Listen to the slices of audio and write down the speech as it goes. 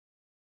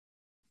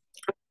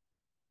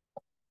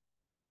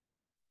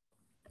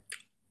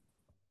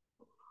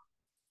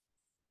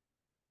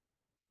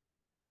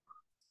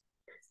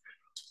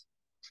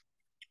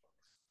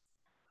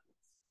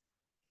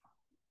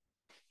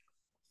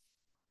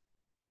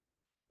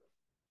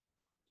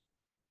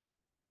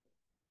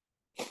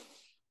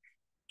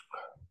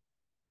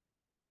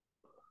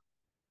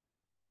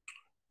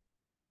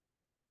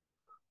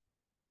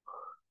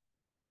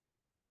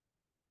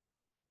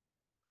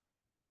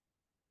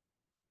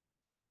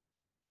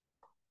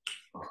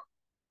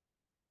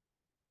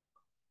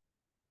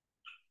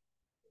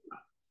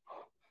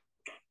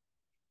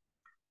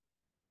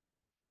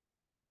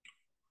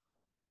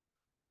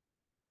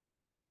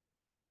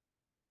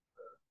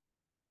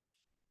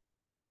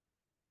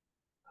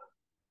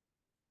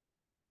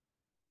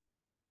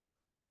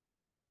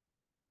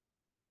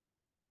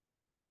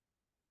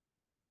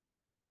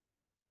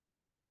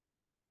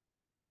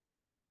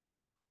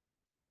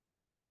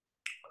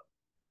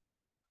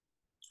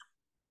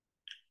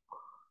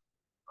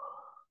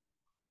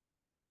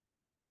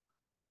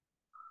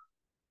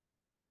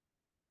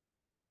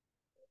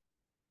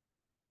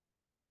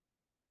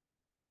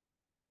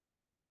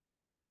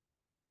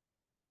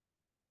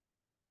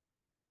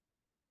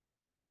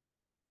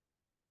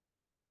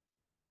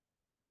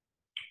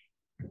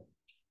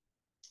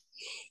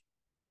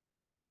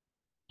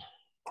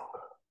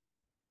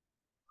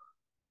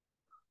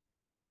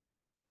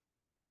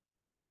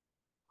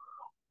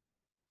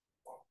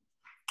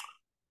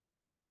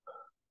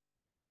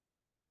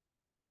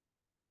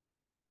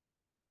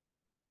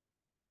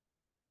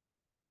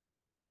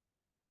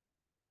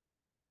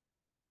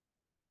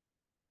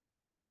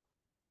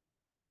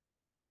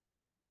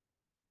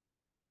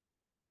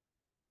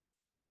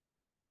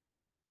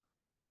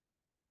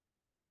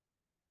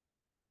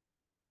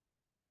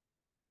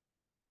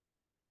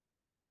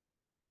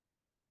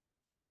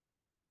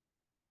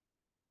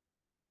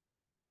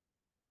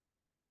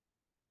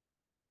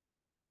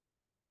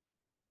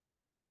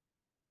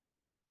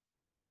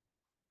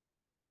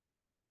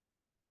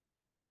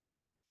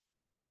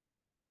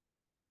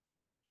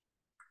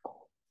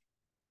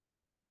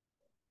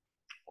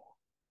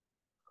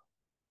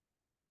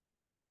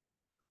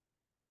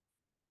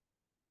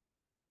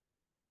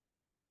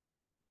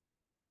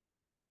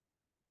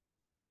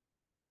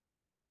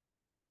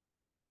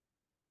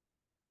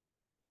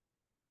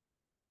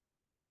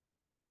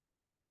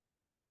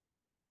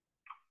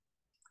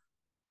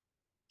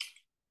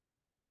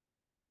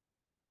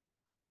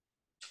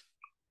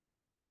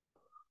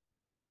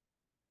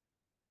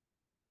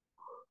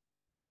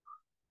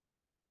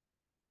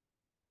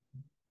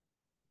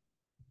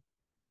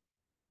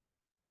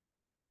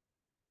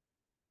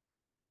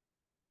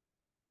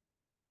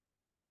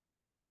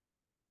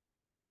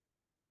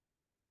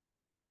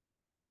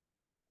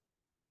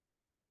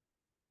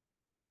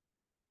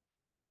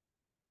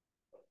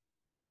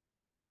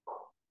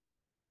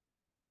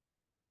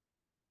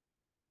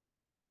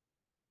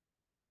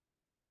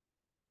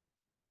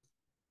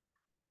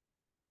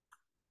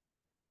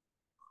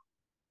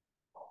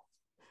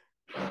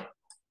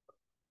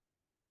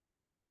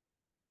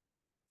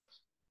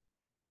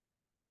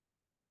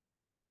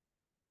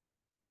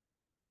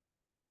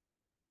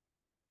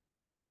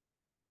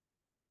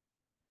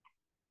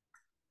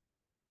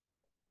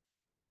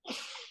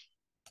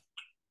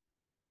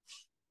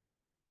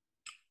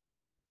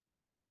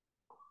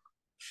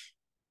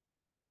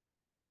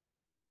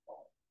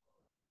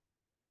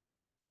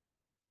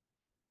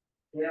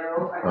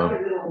I got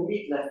a little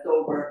meat left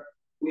over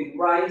with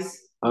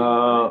rice.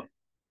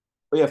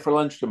 Yeah, for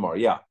lunch tomorrow.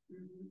 Yeah.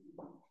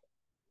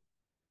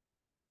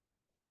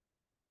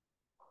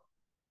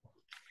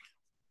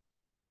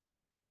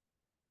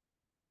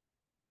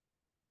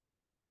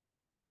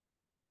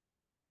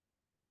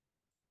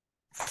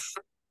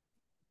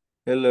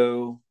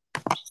 Hello.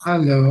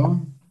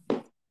 Hello.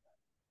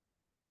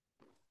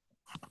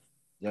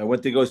 Yeah, I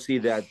went to go see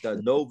that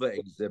Nova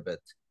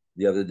exhibit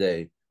the other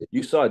day.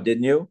 You saw it,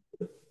 didn't you?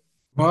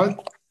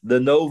 What? The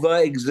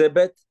Nova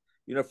exhibit,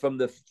 from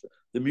the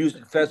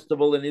music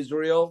festival in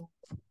Israel.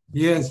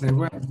 Yes, I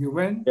went. You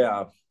went?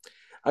 Yeah.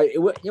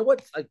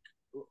 What's like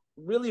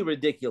really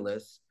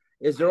ridiculous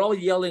is they're all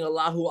yelling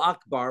Allahu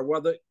Akbar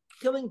while they're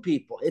killing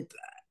people.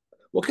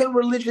 What kind of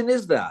religion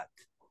is that?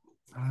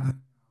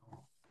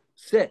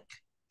 Sick,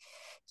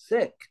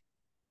 sick,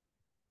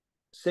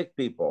 sick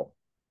people.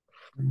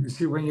 You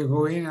see, when you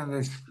go in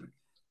and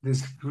the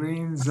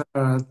screens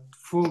are at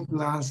full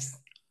blast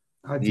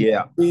at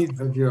your feet,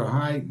 at your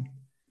height.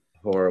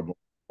 Horrible,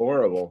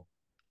 horrible.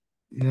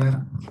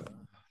 Yeah.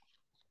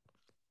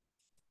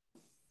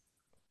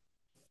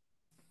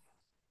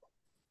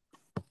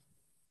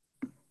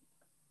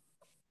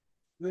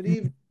 Good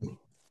evening.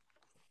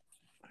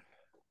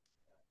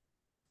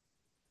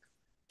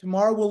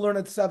 Tomorrow we'll learn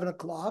at 7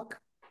 o'clock.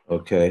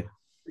 Okay.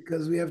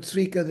 Because we have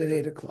Tzrika at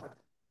 8 o'clock.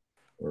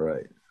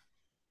 Right.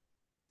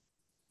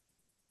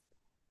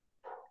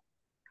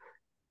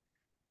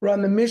 We're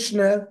on the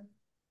Mishnah,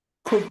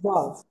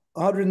 Kuvav,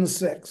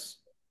 106.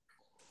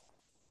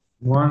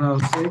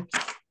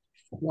 106?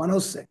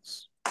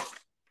 106.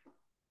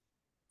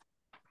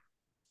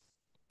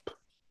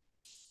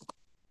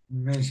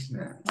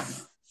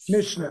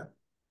 Mishnah.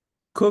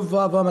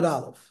 Kuvav Amad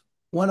Aleph,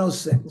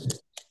 106.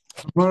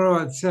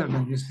 Tomorrow at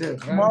 7, you said,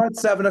 right? Tomorrow at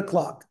 7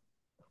 o'clock.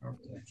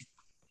 Okay.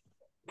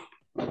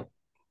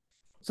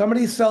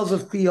 Somebody sells a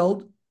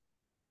field,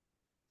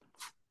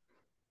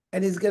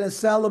 and he's going to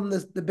sell them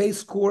the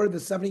base core, the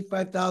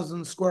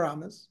 75,000 square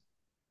amas.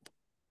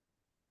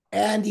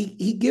 And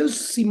he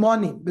gives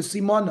simonim,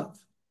 b'simonov.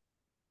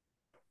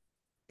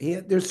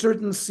 There's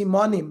certain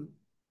simonim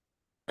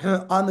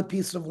on the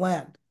piece of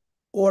land,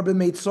 or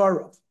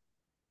b'meitzarov.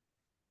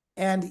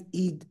 And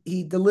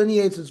he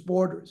delineates its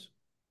borders.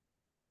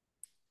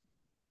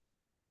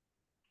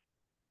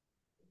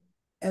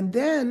 And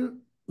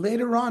then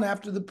later on,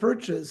 after the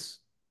purchase,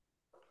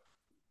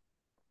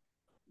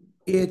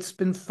 it's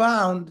been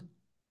found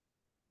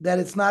that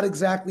it's not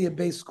exactly a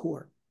base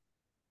core.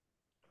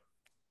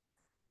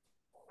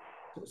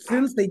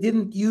 Since they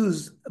didn't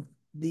use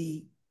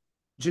the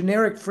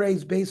generic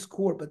phrase base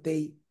core, but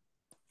they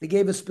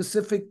gave a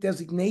specific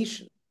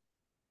designation.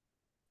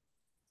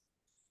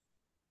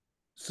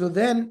 So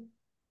then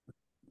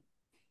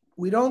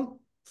we don't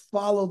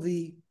follow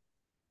the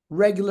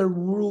regular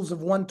rules of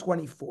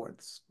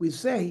 1/24. We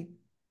say,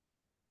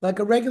 like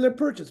a regular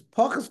purchase,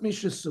 pachas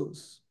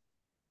mishasus.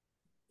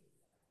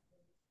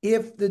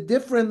 If the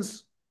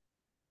difference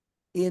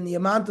in the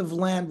amount of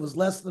land was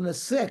less than a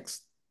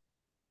sixth,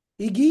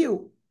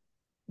 igiu,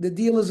 the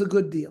deal is a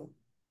good deal.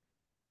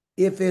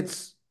 If the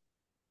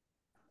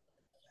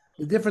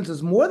difference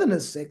is more than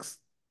a sixth,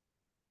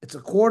 it's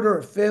a quarter,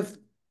 a fifth,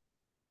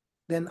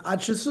 then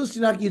adshasus,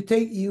 you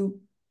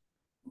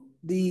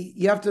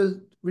have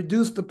to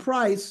reduce the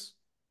price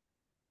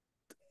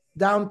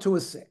down to a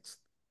sixth.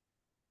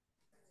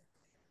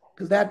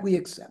 Because that we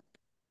accept.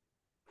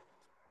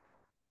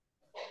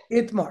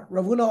 Itmar,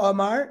 Ravuna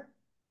Amar,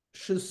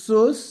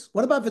 Shasus,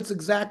 what about if it's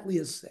exactly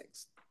a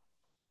sixth?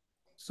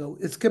 So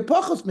it's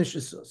kepachos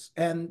mishasus,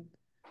 and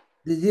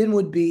the din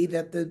would be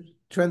that the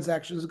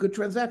transaction is a good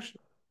transaction.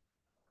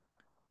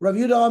 Rav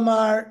Yudah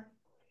Amar,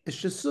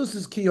 shasus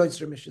is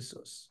kiyoyser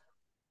mishasus.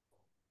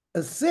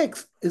 A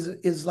sixth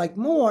is like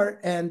more,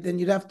 and then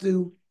you'd have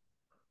to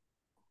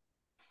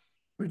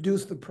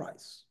reduce the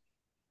price.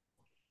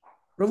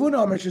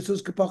 Ravuna Amar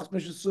shasus kepachos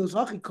mishasus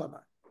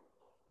hachikama,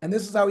 and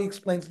this is how he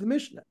explains the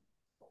Mishnah.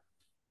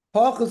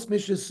 Pachos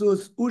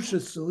mishasus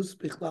ushasus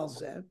bichlal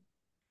zeh.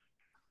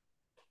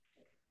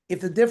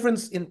 If the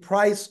difference in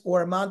price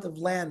or amount of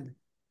land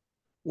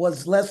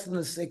was less than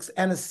a sixth,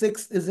 and a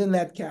sixth is in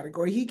that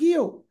category,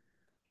 higiu.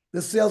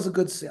 The sale's a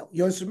good sale.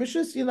 Yoser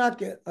mishus, you not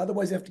get,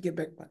 otherwise you have to get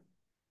back money.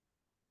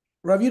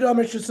 Rav Yudah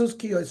mishasus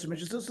ki yoser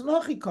mishasus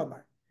nachi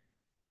kamar.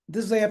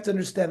 This is I have to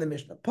understand the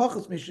Mishnah.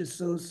 Pachos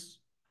mishasus,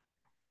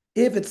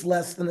 if it's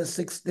less than a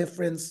sixth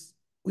difference,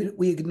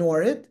 we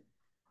ignore it,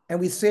 and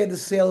we say the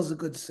sale is a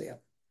good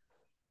sale.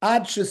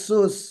 Ad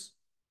shasus,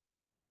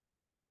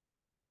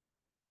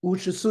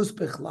 ushasus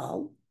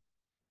bechlal,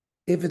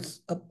 if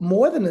it's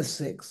more than a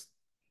sixth,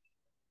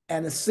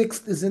 and a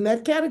sixth is in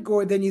that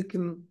category, then you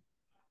can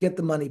get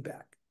the money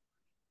back.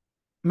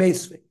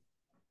 Meisvi,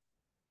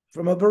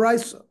 from a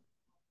baraisa.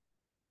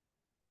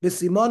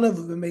 B'simonov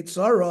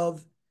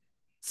v'meitzarov,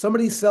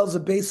 somebody sells a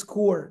base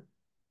core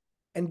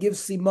and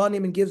gives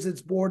simonim and gives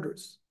its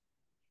borders.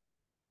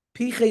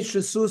 Piche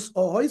shasus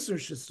or hoiser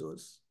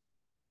shasus,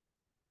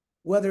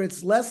 whether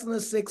it's less than a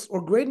six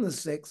or greater than a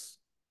six,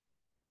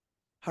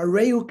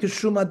 Hareu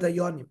kishuma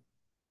dayonim.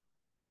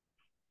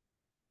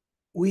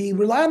 We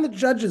rely on the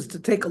judges to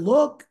take a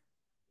look.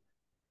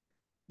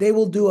 They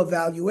will do a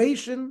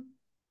valuation.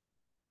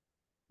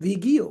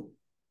 Vigiu.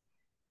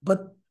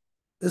 But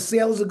the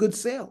sale is a good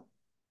sale.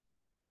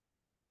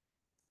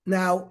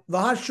 Now,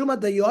 v'hashuma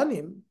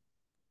dayonim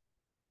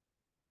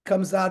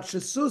comes out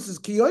shesus is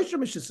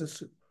kiyoshim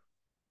shesusu.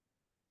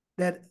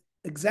 That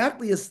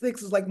exactly a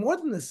 6 is like more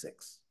than a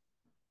 6.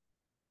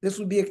 This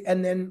would be,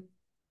 so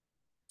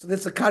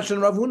that's a kashan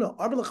Ravuna.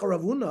 Arbalacha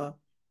Ravuna.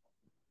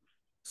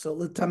 So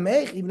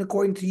l'tamech, even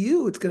according to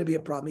you, it's going to be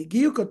a problem.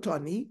 Giyu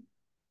kotani.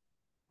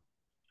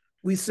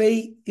 We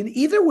say in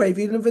either way,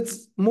 even if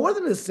it's more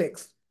than a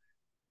 6,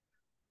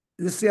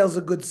 the sale's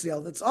a good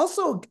sale. That's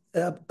also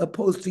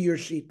opposed to your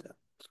shita.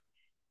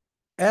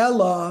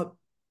 Ella,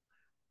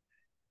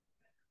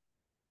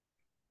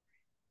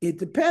 it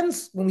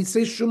depends. When we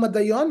say shuma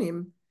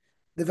dayonim,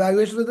 the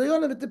valuation of the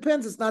dayonim, it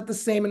depends. It's not the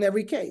same in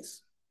every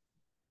case.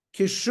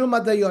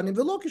 Kishuma dayonim,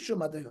 velo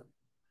kishuma dayonim.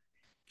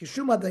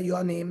 Kishuma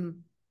dayonim,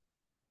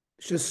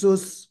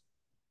 shesus,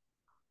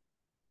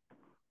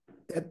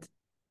 that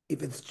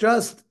if it's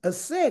just a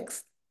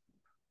 6,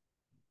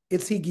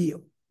 it's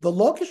higiyu. The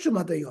lo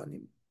kishuma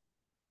dayonim,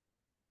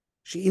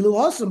 she'ilu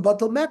osam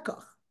batal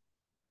mekach.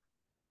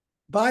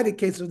 By the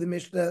case of the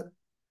Mishnah,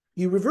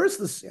 you reverse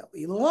the sale.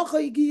 Ilu hacha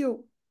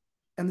higiyu,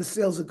 and the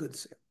sale's a good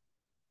sale.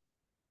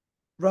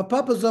 Rav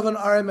Papa Zovan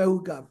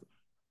Aramehu Gav.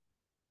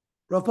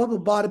 Rav Papa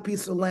bought a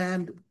piece of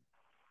land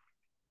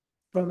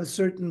from a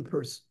certain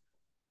person.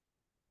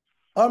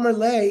 Amar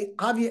lei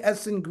Avya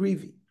Esen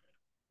Grivi.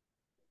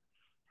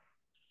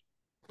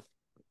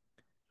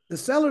 The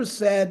seller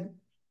said,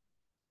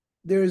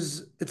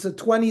 it's a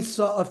 20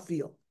 saw a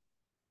field.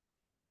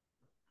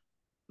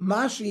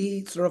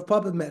 Mashi, so Rav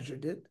Papa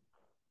measured it.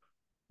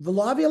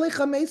 V'lavi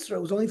alecha meisra,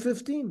 it was only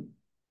 15.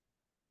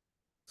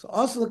 So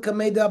also the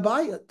kamei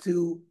abaya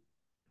to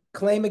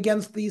claim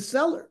against the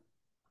seller.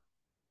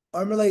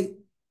 Armalei,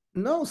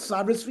 no,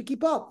 sabris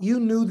v'kipal. You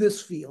knew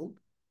this field,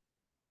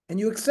 and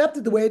you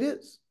accepted the way it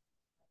is.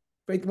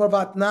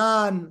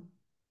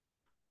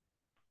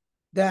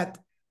 That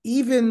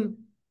even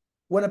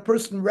when a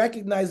person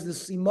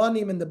recognizes the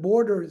simonim and the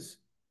borders,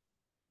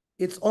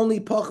 it's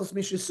only pachas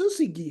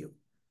mishasusi giyu.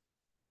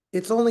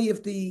 It's only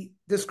if the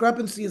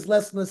discrepancy is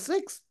less than a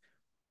 6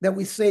 that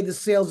we say the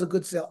sale's a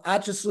good sale.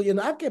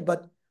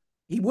 But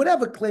he would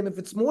have a claim if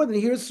it's more than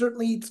here.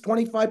 Certainly, it's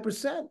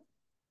 25%,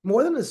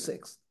 more than a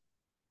 6.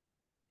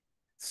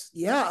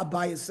 Yeah,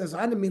 Abaya says, he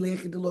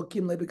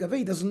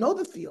doesn't know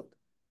the field.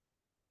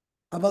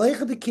 If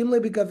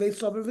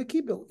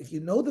you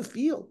know the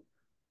field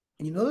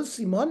and you know the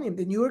simonim,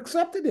 then you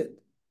accepted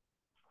it.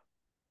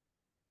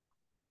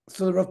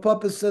 So the Rav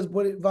Papa says,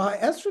 but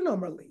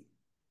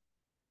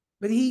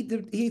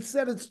he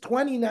said it's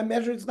 20, and I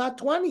measure it's not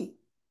 20.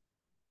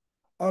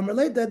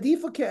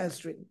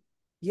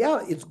 Yeah,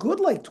 it's good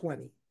like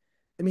 20.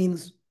 It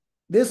means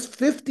this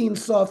 15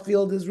 saw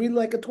field is really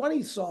like a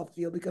 20 saw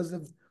field because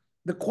of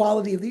the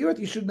quality of the earth.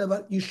 You should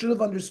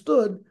have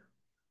understood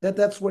that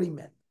that's what he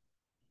meant.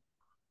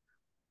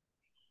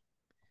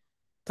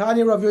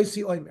 Tanya Rav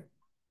Yossi Omer.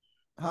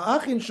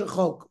 Ha'achin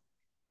shechok.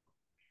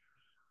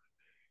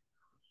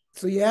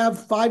 So you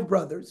have 5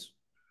 brothers.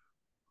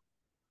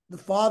 The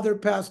father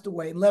passed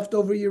away and left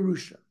over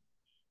Yerusha.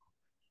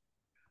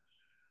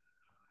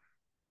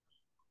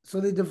 So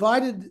they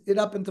divided it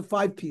up into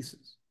 5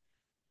 pieces.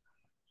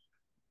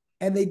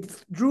 And they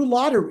drew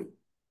lottery.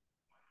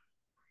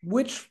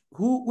 Which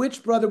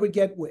brother would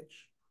get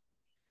which?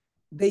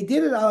 They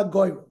did it ala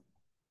goyro.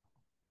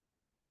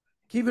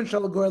 Kivin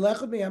shal goyro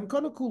lechad me'am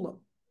kono kulam.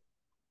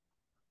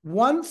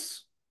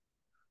 Once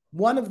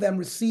one of them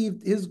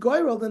received his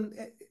goyro, then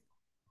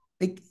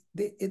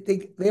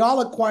they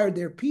all acquired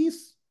their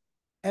piece,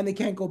 and they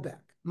can't go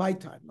back. My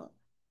time, no.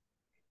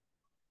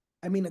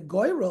 I mean, a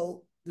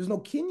goyro, there's no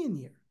kinyan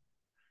here.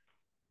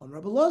 On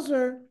Rabbi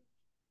Lozer,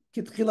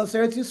 kitchilas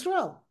Eretz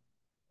Yisrael.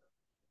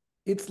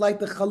 It's like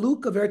the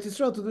chaluk of Eretz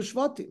Yisrael to the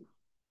Shvatim.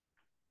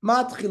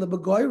 Matchila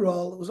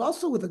begoyrol, it was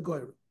also with a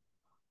goyro.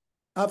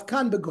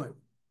 Avkan begoyro.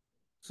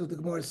 So the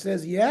Gemara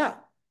says, yeah,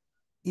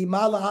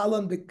 imala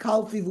alan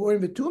bekalfi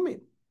v'urim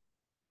v'tumim.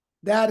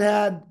 That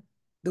had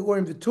the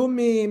urim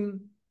v'tumim,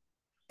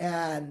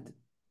 and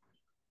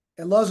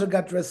Elazar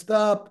got dressed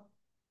up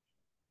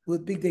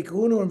with big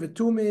dekahunu urim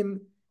v'tumim,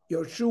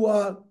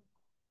 Yoshua,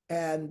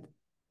 and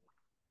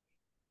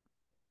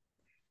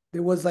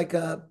there was like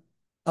a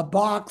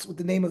box with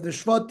the name of the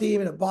Shvatim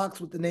and a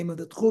box with the name of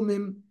the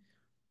Tchumim.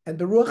 And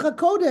the Ruach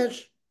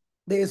HaKodesh,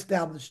 they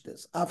established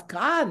this.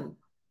 Afkan,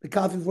 the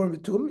Kalfi Vorim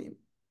V'tumim.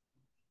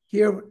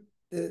 Here,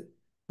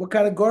 what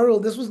kind of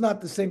goyrel? This was not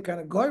the same kind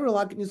of goyrel.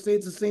 How can you say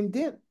it's the same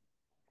din?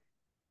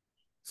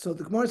 So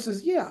the Gemara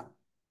says, yeah,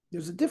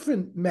 there's a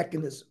different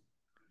mechanism.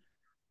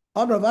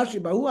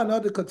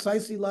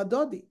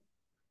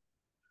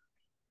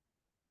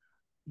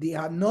 The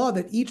hana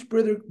that each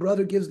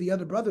brother gives the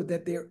other brother,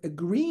 that they're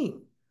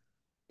agreeing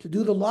to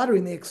do the lottery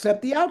and they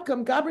accept the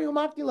outcome.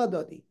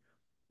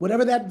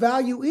 Whatever that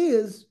value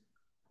is,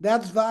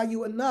 That's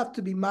value enough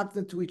to be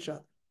magnet to each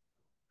other.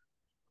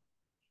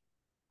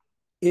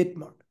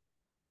 Itmar.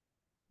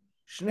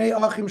 Shnei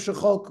achim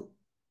shecholku.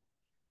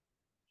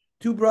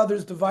 Two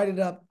brothers divided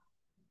up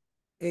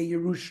a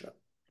Yerusha.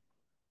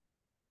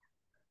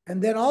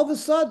 And then all of a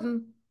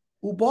sudden,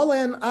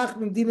 Ubolan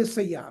Achim Dina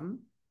Sayam,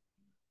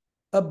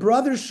 a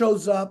brother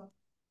shows up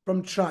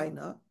from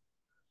China.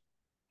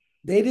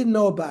 They didn't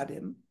know about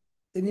him,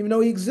 didn't even know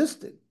he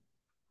existed.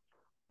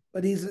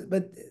 But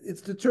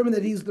it's determined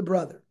that he's the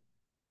brother.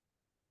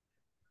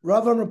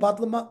 Rav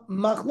Rabatla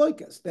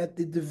Machloikas, that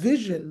the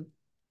division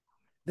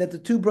that the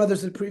two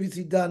brothers had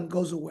previously done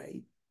goes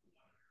away.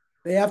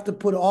 They have to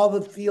put all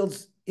the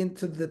fields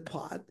into the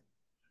pot,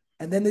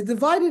 and then they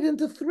divide it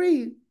into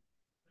three,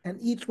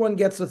 and each one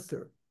gets a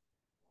third.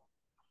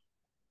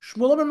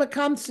 Shmuel and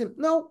Makamsim,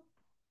 no.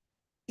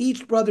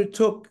 Each brother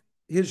took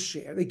his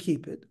share, they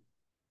keep it.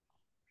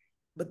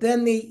 But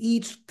then they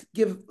each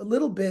give a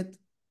little bit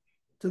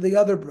to the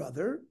other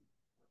brother.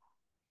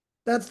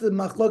 That's the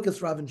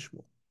Machlokas Rav and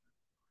Shmuel.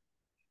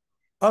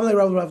 Amle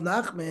Rav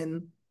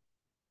Nachman,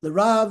 the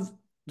Rav,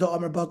 the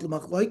Amar Bat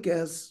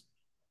Machlokas.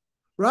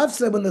 Rav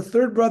said when the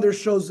third brother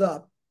shows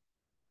up,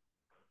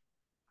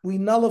 we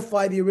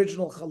nullify the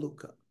original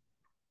Chalukah.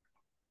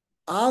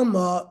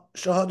 Alma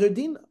Shahadar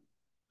Dina.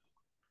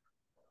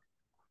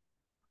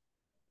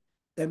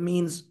 That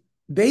means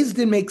Beis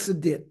Din makes a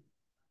din,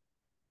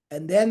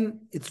 and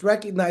then it's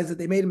recognized that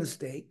they made a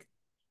mistake.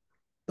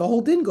 The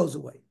whole din goes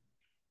away.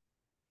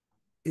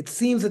 It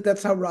seems that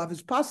that's how Rav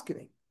is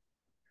paskening.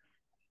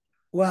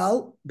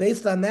 Well,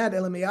 based on that,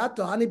 Elamiyato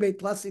Hani Beit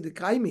Plasi de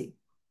Kaimi.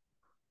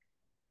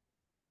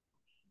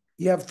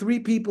 You have three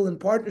people in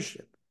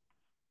partnership.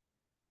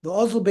 The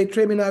Ozl Beit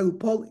Tremina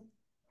Upoli.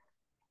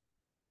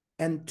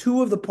 And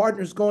two of the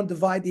partners go and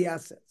divide the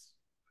assets.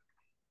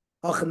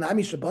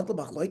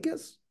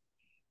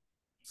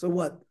 So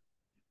what?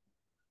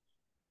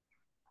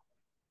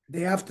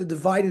 They have to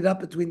divide it up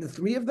between the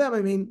three of them?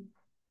 I mean,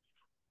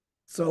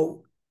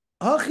 so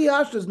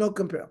Hachiyash, there's no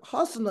compare.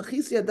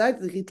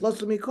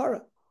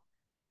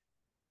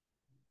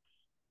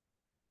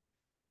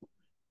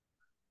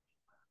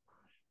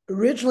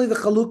 Originally, the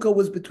Chalukah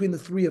was between the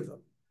three of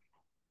them.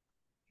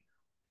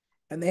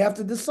 And they have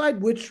to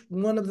decide which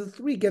one of the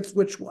three gets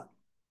which one.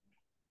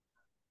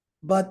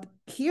 But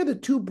here, the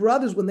two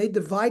brothers, when they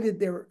divided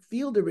their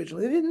field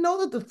originally, they didn't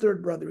know that the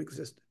third brother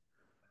existed.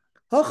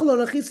 They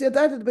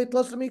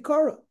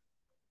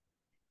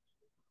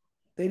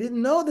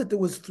didn't know that there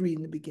was three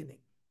in the beginning.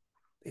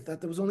 They thought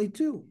there was only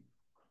two.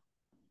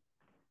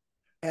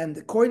 And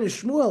according to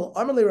Shmuel,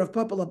 Amalei Rav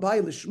Papa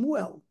Labai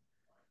Shmuel,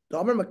 the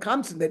Amar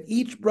Makamsin, that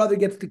each brother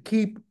gets to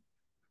keep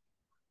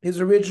his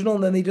original,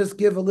 and then they just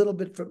give a little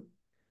bit to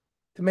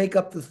make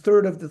up the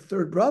third of the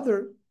third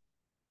brother.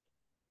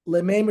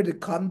 Lemeimer de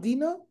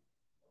Kamdina.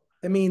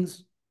 That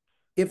means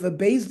if a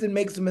Beis Din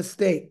makes a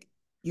mistake,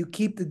 you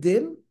keep the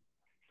din.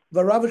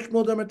 V'Rav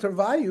Shmuel Damer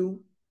Tarvayu,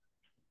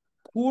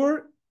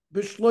 Kur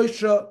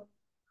b'shloisha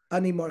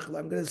ani marchel.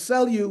 I'm going to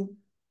sell you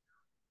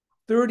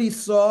 30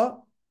 saw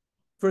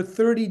for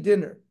 30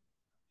 dinner.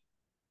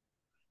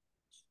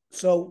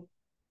 So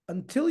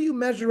until you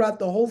measure out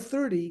the whole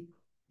 30,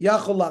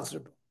 yachol lachzer.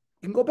 You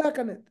can go back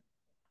on it.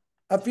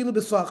 Afilu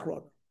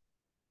b'sachron.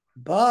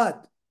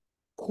 But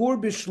kur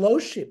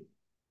b'shloshim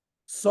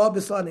saw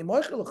b'sani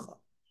marchel.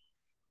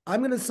 I'm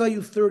going to sell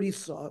you 30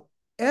 saw.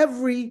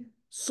 Every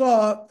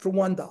saw for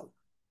 $1.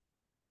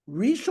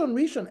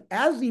 Rishon,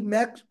 as he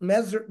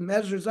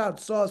measures out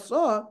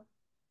saw,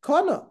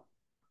 kana.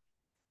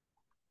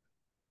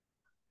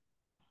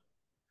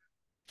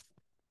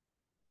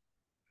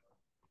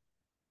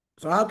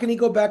 So how can he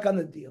go back on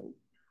the deal?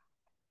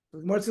 The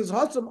Gemara says,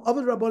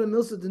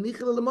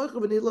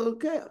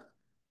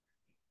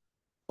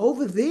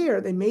 over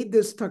there, they made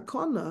this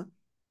takana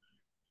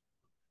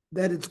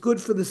that it's good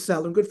for the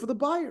seller and good for the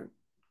buyer.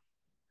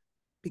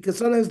 Because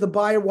sometimes the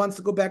buyer wants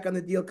to go back on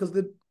the deal because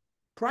the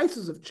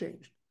prices have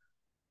changed.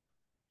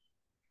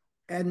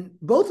 And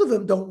both of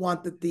them don't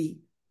want that the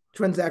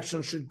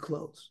transaction should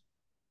close.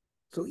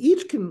 So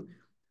each can,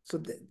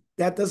 so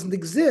that doesn't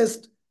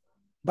exist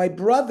by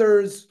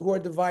brothers who are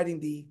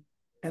dividing the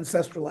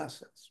ancestral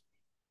assets.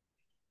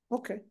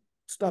 Okay,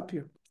 stop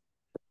here.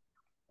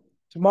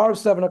 Tomorrow,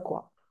 7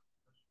 o'clock.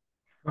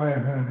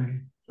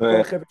 Bye.